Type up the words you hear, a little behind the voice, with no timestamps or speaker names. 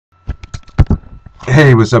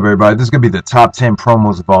Hey, what's up, everybody? This is gonna be the top 10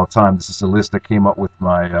 promos of all time. This is a list that came up with me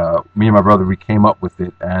and my brother. We came up with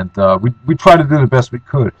it, and we tried to do the best we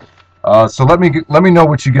could. So let me know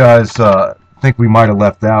what you guys think we might have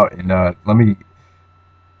left out, and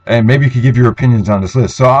maybe you could give your opinions on this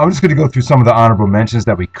list. So I'm just gonna go through some of the honorable mentions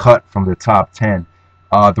that we cut from the top 10.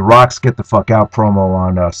 The Rock's "Get the Fuck Out" promo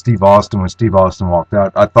on Steve Austin when Steve Austin walked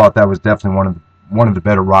out. I thought that was definitely one of the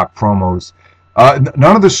better Rock promos.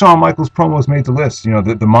 None of the Shawn Michaels promos made the list. You know,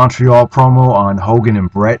 the Montreal promo on Hogan and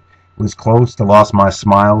Brett was close. The "Lost My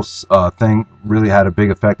Smiles" thing really had a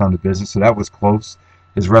big effect on the business, so that was close.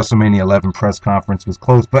 His WrestleMania 11 press conference was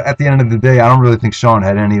close, but at the end of the day, I don't really think Shawn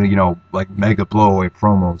had any, like mega blowaway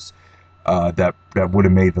promos that would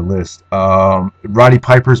have made the list. Roddy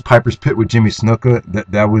Piper's Pit with Jimmy Snuka,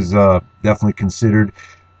 that was definitely considered.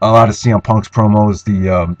 A lot of CM Punk's promos,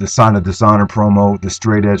 the Sign of Dishonor promo, the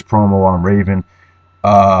Straight Edge promo on Raven,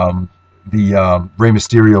 the Rey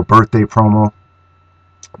Mysterio birthday promo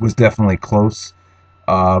was definitely close.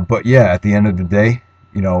 But yeah, at the end of the day,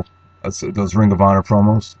 those Ring of Honor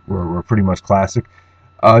promos were pretty much classic.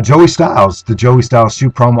 Joey Styles, the Joey Styles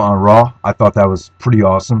shoot promo on Raw, I thought that was pretty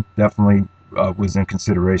awesome. Definitely was in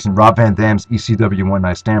consideration. Rob Van Dam's ECW One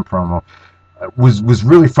Night Stand promo was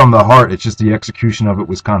really from the heart. It's just the execution of it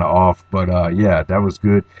was kind of off, but yeah, that was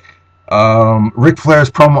good. Ric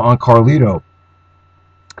Flair's promo on Carlito,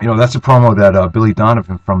 that's a promo that Billy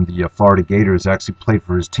Donovan from the Florida Gators actually played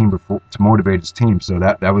for his team before to motivate his team, so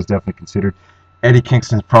that was definitely considered. Eddie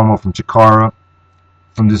Kingston's promo from Chikara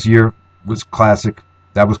from this year was classic.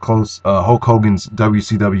 That was close. Hulk Hogan's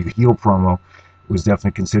WCW heel promo was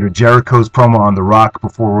definitely considered. Jericho's promo on The Rock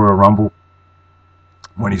before Royal Rumble,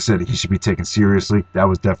 when he said he should be taken seriously, that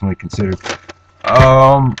was definitely considered.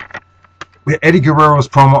 Eddie Guerrero's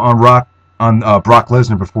promo on Brock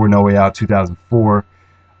Lesnar before No Way Out 2004.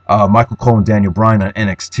 Michael Cole and Daniel Bryan on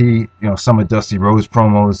NXT. Some of Dusty Rhodes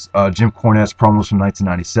promos. Jim Cornette's promos from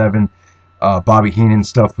 1997. Bobby Heenan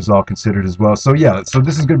stuff was all considered as well. So yeah, so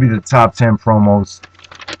this is going to be the top 10 promos.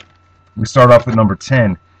 We start off with number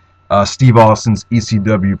 10. Steve Austin's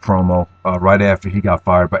ECW promo right after he got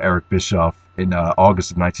fired by Eric Bischoff in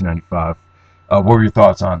August of 1995. What were your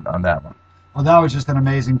thoughts on that one? Well, that was just an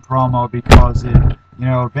amazing promo because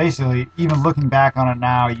basically, even looking back on it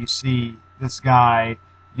now, you see this guy,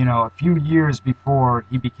 a few years before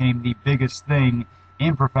he became the biggest thing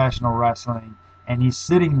in professional wrestling, and he's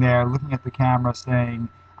sitting there looking at the camera saying,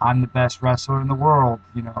 "I'm the best wrestler in the world.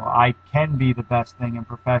 I can be the best thing in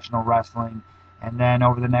professional wrestling." And then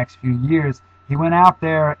over the next few years, he went out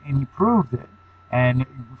there and he proved it. And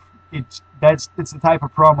it's the type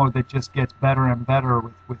of promo that just gets better and better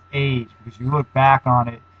with age, because you look back on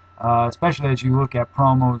it, especially as you look at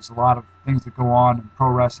promos, a lot of things that go on in pro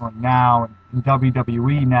wrestling now and in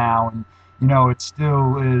WWE now, and it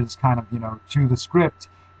still is kind of to the script.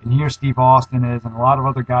 And here Steve Austin is, and a lot of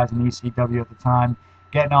other guys in ECW at the time,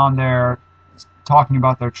 getting on there, talking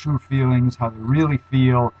about their true feelings, how they really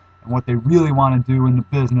feel, and what they really want to do in the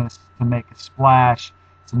business to make a splash,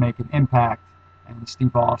 to make an impact. And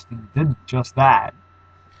Steve Austin did just that.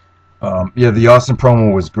 Yeah, the Austin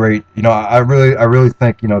promo was great. I really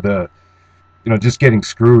think just getting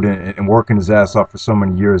screwed and working his ass off for so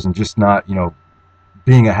many years and just not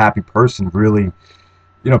being a happy person, really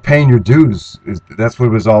paying your dues, that's what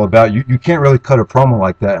it was all about. You can't really cut a promo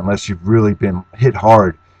like that unless you've really been hit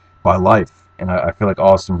hard by life, and I feel like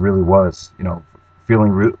Austin really was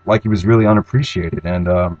feeling like he was really unappreciated, and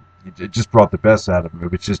it just brought the best out of him.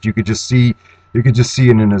 It was just you could just see it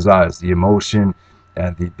in his eyes, the emotion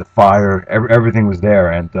and the fire, everything was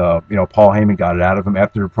there. And Paul Heyman got it out of him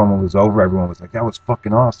after the promo was over. Everyone was like, "That was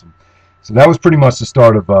fucking awesome." So that was pretty much the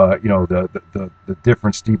start of the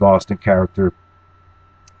different Steve Austin character,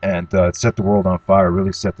 and it set the world on fire.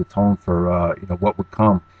 Really set the tone for what would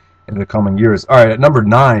come in the coming years. All right, at number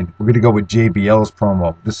 9, we're gonna go with JBL's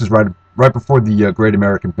promo. This is right before the Great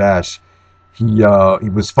American Bash. He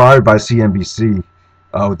was fired by CNBC.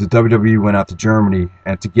 The WWE went out to Germany,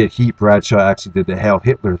 and to get heat, Bradshaw actually did the Hail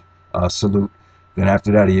Hitler salute. Then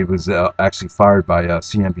after that, he was actually fired by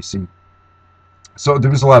CNBC. So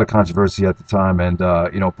there was a lot of controversy at the time, and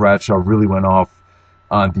Bradshaw really went off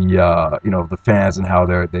on the fans and how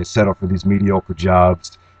they settle for these mediocre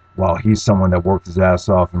jobs, while he's someone that worked his ass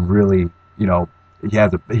off and really he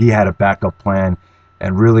had a backup plan,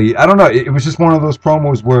 and really, I don't know, it was just one of those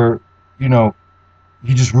promos where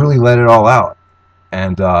he just really let it all out.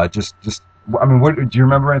 And just I mean, what do you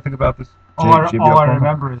remember anything about this? All I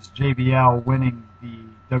remember is JBL winning the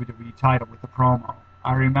WWE title with the promo.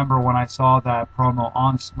 I remember when I saw that promo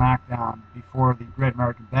on SmackDown before the Great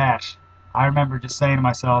American Bash, I remember just saying to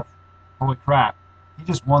myself, "Holy crap, He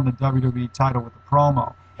just won the WWE title with the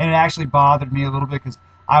promo, and it actually bothered me a little bit because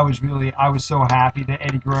I was so happy that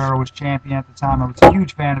Eddie Guerrero was champion at the time. I was a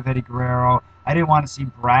huge fan of Eddie Guerrero. I didn't want to see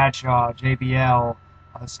Bradshaw, JBL,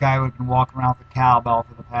 this guy who had been walking around with a cowbell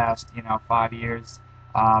for the past 5 years,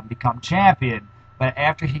 become champion. But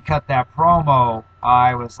after he cut that promo,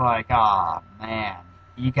 I was like, ah, man,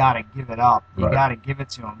 you got to give it up. You Right. got to give it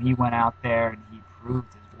to him. He went out there and he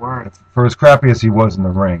proved his worth. For as crappy as he was in the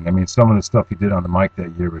ring, I mean, some of the stuff he did on the mic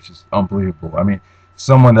that year was just unbelievable. I mean,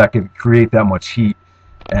 someone that could create that much heat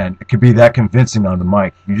and it could be that convincing on the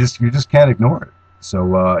mic, you just can't ignore it.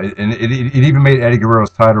 So, it even made Eddie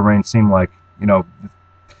Guerrero's title reign seem like, we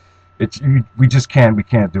just can't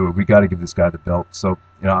do it. We got to give this guy the belt. So,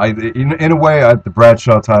 in a way, the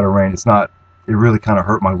Bradshaw title reign, it really kind of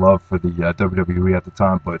hurt my love for the WWE at the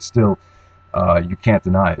time, but still, you can't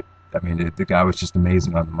deny it. I mean, the guy was just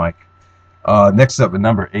amazing on the mic. Next up at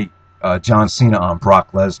number 8, John Cena on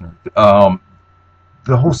Brock Lesnar.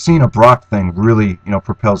 The whole Cena-Brock thing really,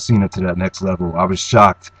 propelled Cena to that next level. I was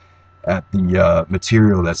shocked at the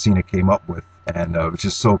material that Cena came up with, and it was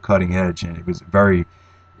just so cutting edge, and it was very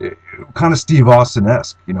kind of Steve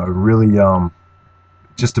Austin-esque. Really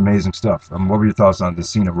just amazing stuff. What were your thoughts on the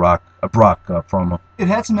Cena-Brock promo? It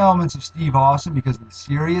had some elements of Steve Austin because of the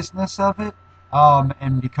seriousness of it,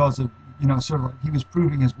 and because of sort of like he was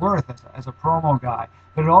proving his worth as a promo guy.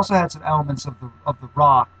 But it also had some elements of the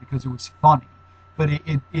Rock because it was funny. But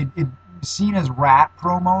it Cena's rap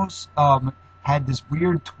promos had this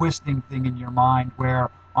weird twisting thing in your mind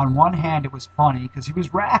where on one hand it was funny because he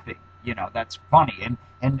was rapping, that's funny,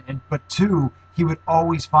 and but two, he would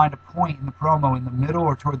always find a point in the promo in the middle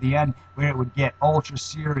or toward the end where it would get ultra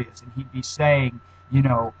serious, and he'd be saying,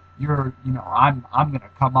 I'm gonna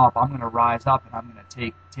come up, I'm gonna rise up, and I'm gonna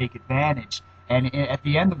take advantage. And at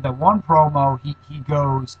the end of the one promo, he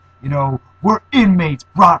goes, we're inmates,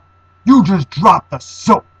 Brock. You just dropped the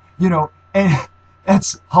soap, and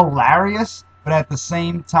it's hilarious. But at the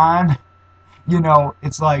same time,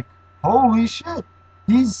 it's like, holy shit,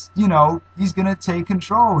 he's gonna take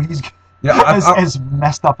control. He's as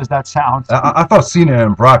messed up as that sounds. I thought Cena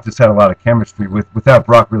and Brock just had a lot of chemistry without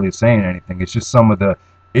Brock really saying anything. It's just some of the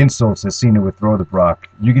insults that Cena would throw to Brock.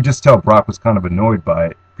 You could just tell Brock was kind of annoyed by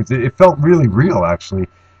it because it felt really real, actually.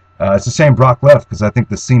 It's a shame Brock left because I think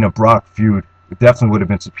the Cena-Brock feud definitely would have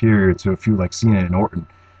been superior to a feud like Cena and Orton.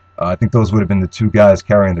 I think those would have been the two guys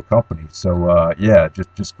carrying the company. So, yeah,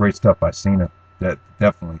 just great stuff by Cena.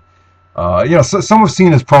 Definitely. So some of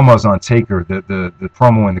Cena's promos on Taker, the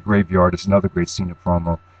promo in the Graveyard is another great Cena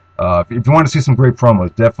promo. If you want to see some great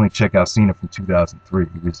promos, definitely check out Cena from 2003.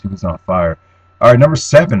 He was on fire. All right, number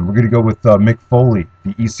 7, we're going to go with Mick Foley,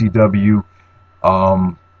 the ECW.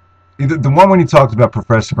 The one when he talked about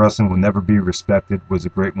professional wrestling will never be respected was a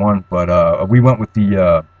great one, but we went with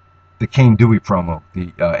the Kane Dewey promo,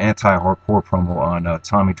 the anti-hardcore promo on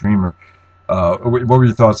Tommy Dreamer. What were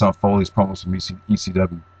your thoughts on Foley's promos from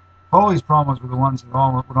ECW? Foley's promos were the ones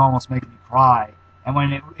that would almost make me cry. And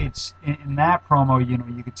when it's in that promo,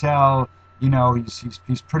 you could tell,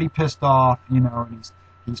 he's pretty pissed off, and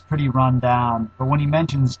he's pretty run down. But when he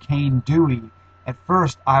mentions Kane Dewey, at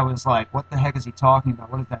first I was like, what the heck is he talking about?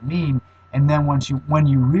 What does that mean? And then when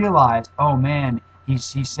you realize, oh man,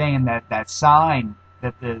 he's saying that sign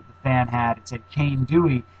that the fan had, it said Kane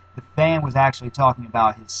Dewey, the fan was actually talking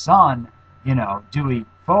about his son, Dewey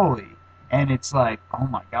Foley. And it's like, oh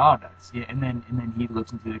my God, and then he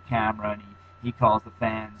looks into the camera and he calls the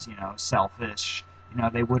fans, selfish.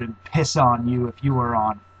 They wouldn't piss on you if you were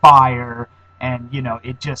on fire, and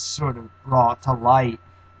it just sort of brought to light,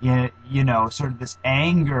 sort of this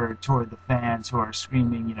anger toward the fans who are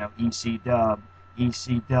screaming, EC Dub, he's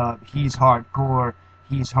hardcore.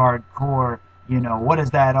 What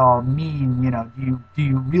does that all mean? Do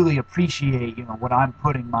you really appreciate, what I'm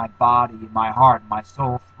putting my body, my heart, my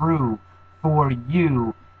soul through for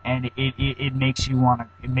you? And it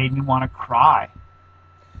made me want to cry.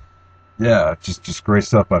 Yeah, just great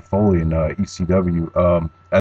stuff by Foley and ECW.